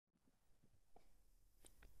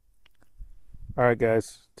All right,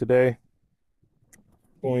 guys. Today,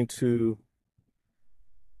 I'm going to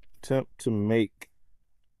attempt to make.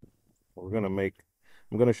 We're gonna make.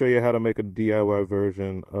 I'm gonna show you how to make a DIY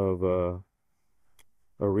version of a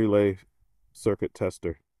relay circuit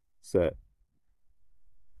tester set.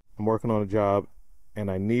 I'm working on a job, and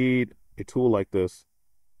I need a tool like this,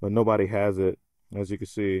 but nobody has it. As you can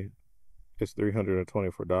see, it's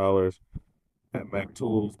 $324 at Mac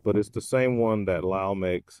Tools, but it's the same one that Lao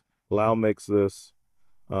makes. Lao makes this.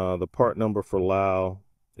 The part number for Lao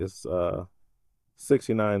is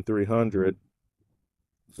 69300.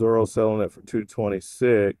 Zoro selling it for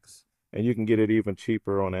 226, and you can get it even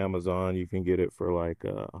cheaper on Amazon. You can get it for like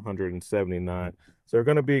 179. So they're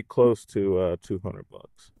going to be close to 200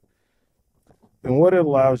 bucks. And what it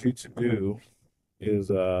allows you to do is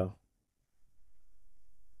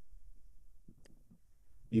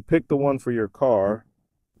you pick the one for your car,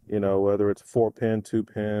 whether it's 4 pin, 2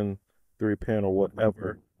 pin, 3 pin, or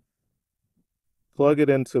whatever. Plug it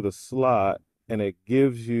into the slot, and it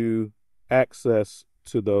gives you access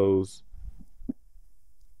to those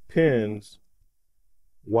pins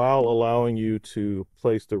while allowing you to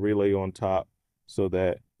place the relay on top so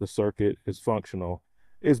that the circuit is functional.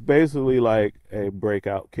 It's basically like a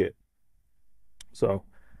breakout kit. So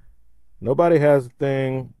nobody has a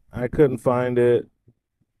thing. I couldn't find it.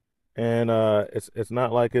 And it's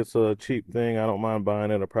not like it's a cheap thing. I don't mind buying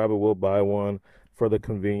it. I probably will buy one for the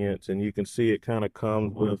convenience. And you can see it kind of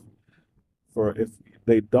comes with, for if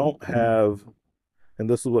they don't have, and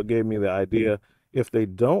this is what gave me the idea, if they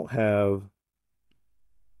don't have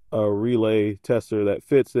a relay tester that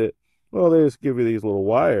fits it, well, they just give you these little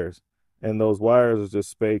wires, and those wires are just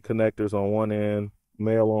spade connectors on one end,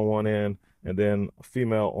 male on one end, and then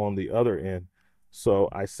female on the other end. So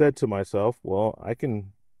I said to myself, well, I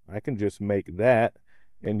can just make that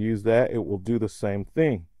and use that. It will do the same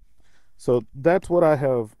thing. So that's what I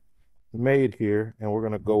have made here, and we're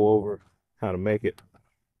going to go over how to make it.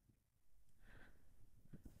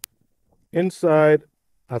 Inside,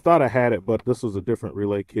 I thought I had it, but this was a different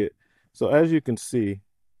relay kit. So as you can see,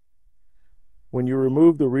 when you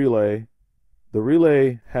remove the relay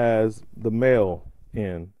has the male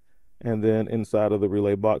in, and then inside of the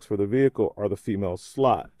relay box for the vehicle are the female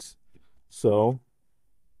slots. So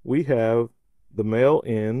we have the male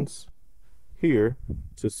ends here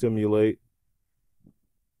to simulate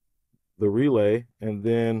the relay, and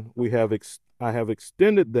then I have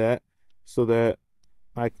extended that so that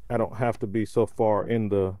I don't have to be so far in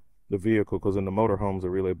the vehicle, because in the motorhomes the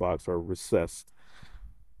relay box are recessed.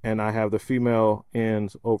 And I have the female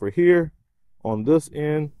ends over here on this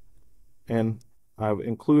end, and I've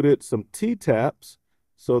included some T-taps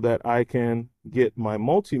so that I can get my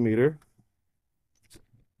multimeter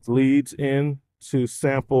leads in to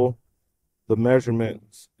sample the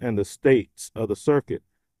measurements and the states of the circuit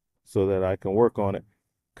so that I can work on it.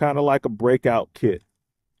 Kind of like a breakout kit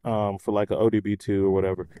for like a ODB2 or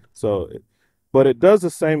whatever. So, but it does the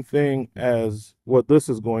same thing as what this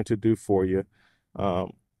is going to do for you.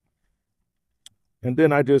 Um, and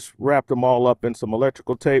then I just wrapped them all up in some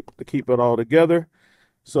electrical tape to keep it all together.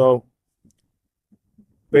 So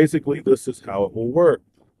basically, this is how it will work.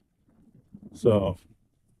 So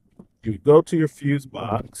you go to your fuse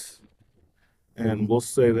box, and we'll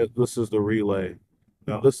say that this is the relay.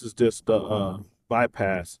 Now, this is just a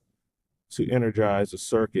bypass to energize a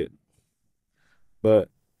circuit. But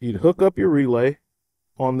you'd hook up your relay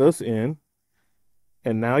on this end,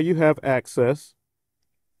 and now you have access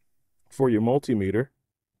for your multimeter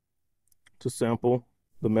to sample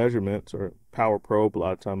the measurements, or power probe. A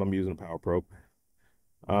lot of time I'm using a power probe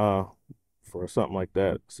uh, for something like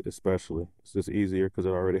that, especially. It's just easier because it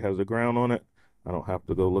already has a ground on it. I don't have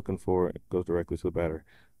to go looking for it. It goes directly to the battery.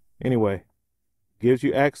 Anyway, gives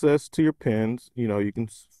you access to your pins. You can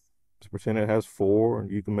pretend it has four,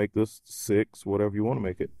 and you can make this six, whatever you want to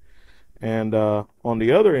make it. And on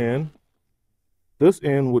the other end, this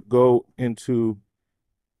end would go into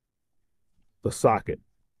the socket,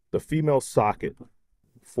 the female socket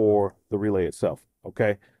for the relay itself.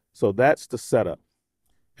 Okay. So that's the setup.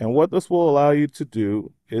 And what this will allow you to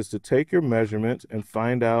do is to take your measurements and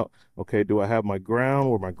find out, okay, do I have my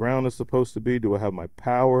ground where my ground is supposed to be? Do I have my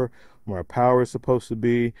power where my power is supposed to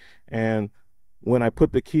be? And when I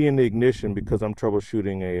put the key in the ignition, because I'm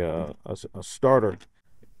troubleshooting a starter,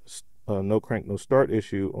 no crank, no start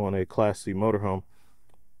issue on a Class C motorhome,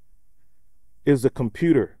 is the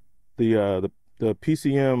computer, the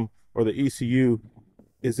PCM or the ECU,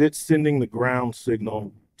 is it sending the ground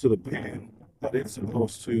signal to the pin that it's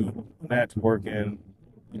supposed to, when that's working?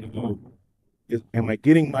 Am I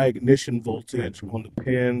getting my ignition voltage on the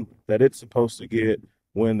pin that it's supposed to get?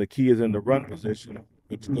 when the key is in the run position,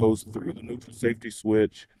 which goes through the neutral safety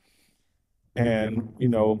switch and, you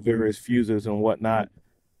know, various fuses and whatnot.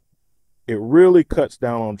 It really cuts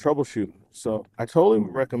down on troubleshooting. So I totally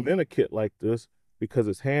would recommend a kit like this because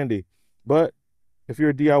it's handy. But if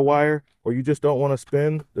you're a DIYer or you just don't want to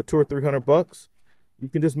spend the $200 or $300, you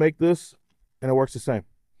can just make this and it works the same.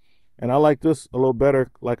 And I like this a little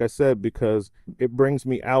better, like I said, because it brings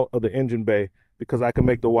me out of the engine bay because I can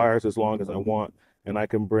make the wires as long as I want, and I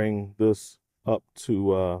can bring this up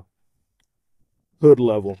to hood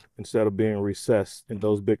level instead of being recessed in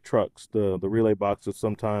those big trucks. The relay boxes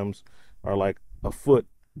sometimes are like a foot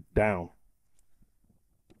down.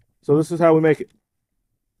 So this is how we make it.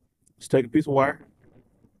 Just take a piece of wire,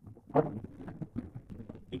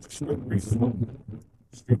 strip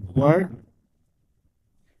the wire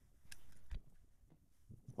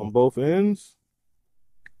on both ends.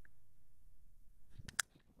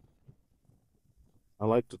 I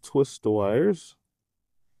like to twist the wires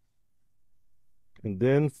and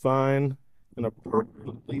then find an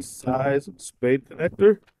appropriately sized spade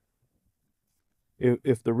connector.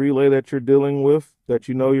 If the relay that you're dealing with, that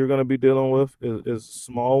you know you're going to be dealing with, is a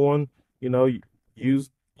small one, you know,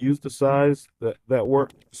 use the size that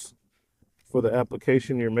works for the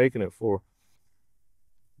application you're making it for.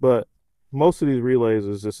 But most of these relays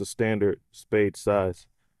is just a standard spade size.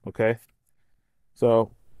 Okay,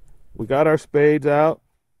 so we got our spades out.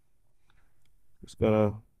 Just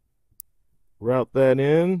gonna route that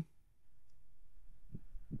in,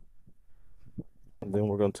 and then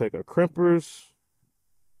we're gonna take our crimpers,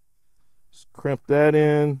 just crimp that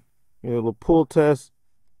in, you know, a little pull test,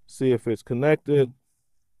 see if it's connected.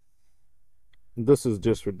 This is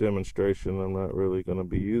just for demonstration. I'm not really gonna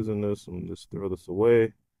be using this. I'm just throw this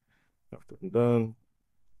away after I'm done.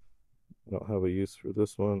 I don't have a use for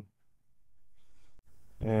this one.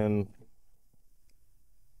 And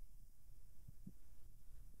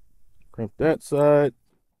crimp that side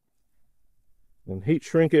and heat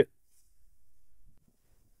shrink it.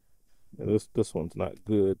 And this one's not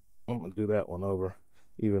good. I'm gonna do that one over,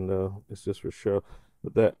 even though it's just for show.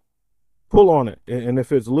 But that, pull on it, and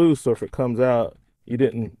if it's loose or if it comes out, you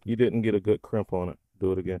didn't get a good crimp on it.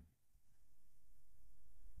 Do it again.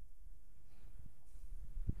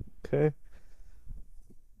 Okay.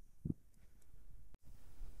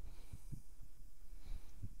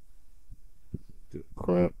 Do a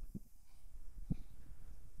crimp.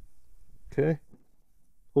 Okay.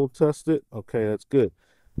 Pull test it. Okay, that's good.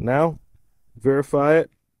 Now verify it.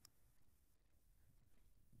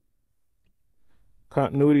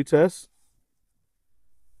 Continuity test.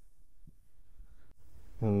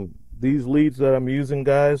 And these leads that I'm using,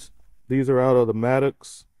 guys, these are out of the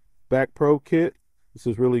Maddox Back Pro kit. This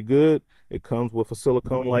is really good. It comes with a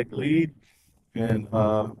silicone-like lead and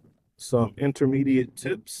some intermediate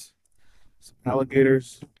tips, some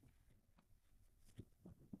alligators.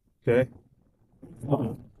 Okay.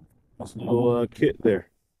 This little kit there.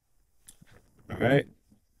 All right.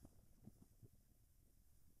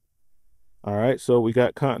 All right, so we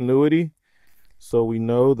got continuity. So we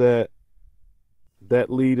know that that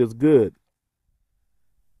lead is good.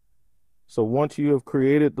 So once you have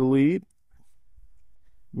created the lead,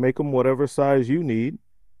 make them whatever size you need,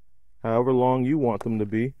 however long you want them to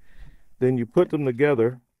be. Then you put them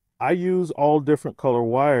together. I use all different color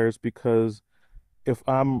wires because if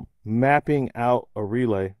I'm mapping out a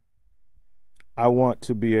relay, I want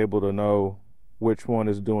to be able to know which one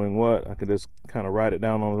is doing what. I can just kind of write it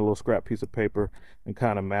down on a little scrap piece of paper and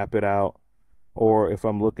kind of map it out. Or if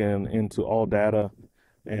I'm looking into all data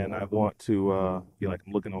and I want to, like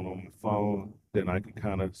I'm looking on my phone, then I can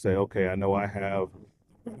kind of say, okay, I know I have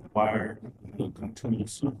wire, the control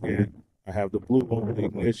circuit, I have the blue on the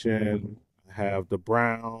ignition, I have the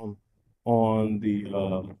brown on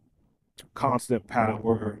the constant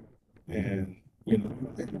power, and you know,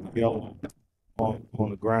 yellow on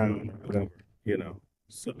the ground, whatever, you know.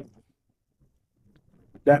 So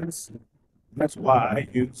that's why I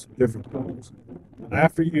use different colors.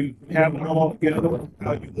 After you have them all together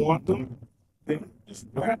how you want them, then just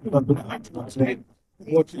wrap it up in electrical tape.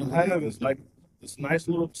 And what you'll have is like this nice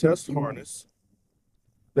little test harness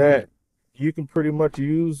that you can pretty much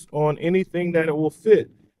use on anything that it will fit.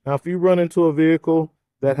 Now, if you run into a vehicle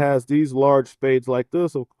that has these large spades like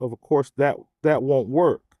this, of course, that won't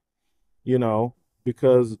work, you know,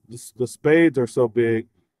 because the spades are so big.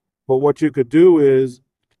 But what you could do is,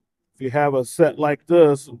 if you have a set like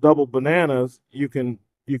this, double bananas, you can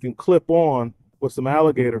clip on with some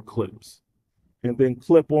alligator clips, and then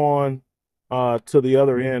clip on to the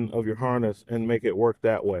other end of your harness and make it work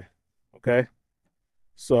that way. Okay,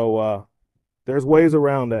 so there's ways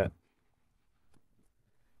around that.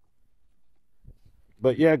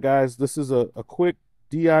 But yeah, guys, this is a quick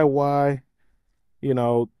DIY. You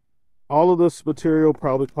know, all of this material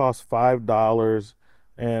probably costs $5.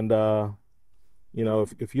 And you know,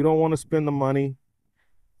 if you don't want to spend the money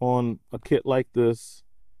on a kit like this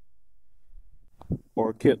or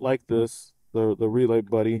a kit like this, the Relay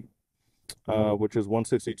Buddy, which is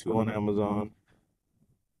 162 on Amazon,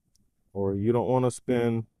 or you don't want to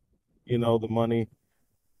spend, you know, the money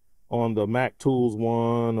on the Mac Tools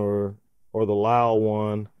one or the Lao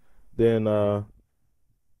one, then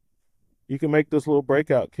you can make this little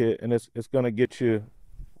breakout kit, and it's gonna get you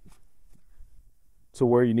to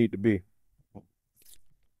where you need to be.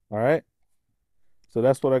 All right. So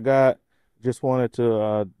that's what I got. Just wanted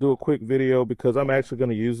to do a quick video because I'm actually going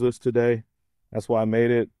to use this today. That's why I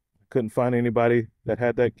made it. Couldn't find anybody that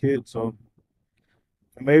had that kit, so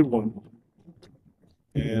I made one.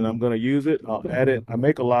 And I'm going to use it. I'll add it. I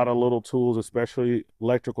make a lot of little tools, especially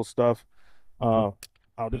electrical stuff. Uh,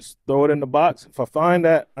 I'll just throw it in the box. If I find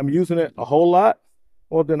that I'm using it a whole lot,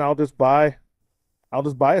 well, then I'll just buy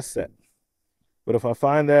a set. But if I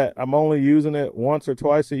find that I'm only using it once or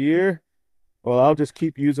twice a year, well, I'll just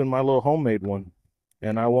keep using my little homemade one,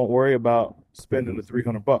 and I won't worry about spending the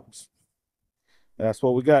 $300. That's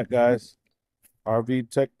what we got, guys. RV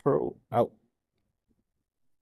Tech Pro out.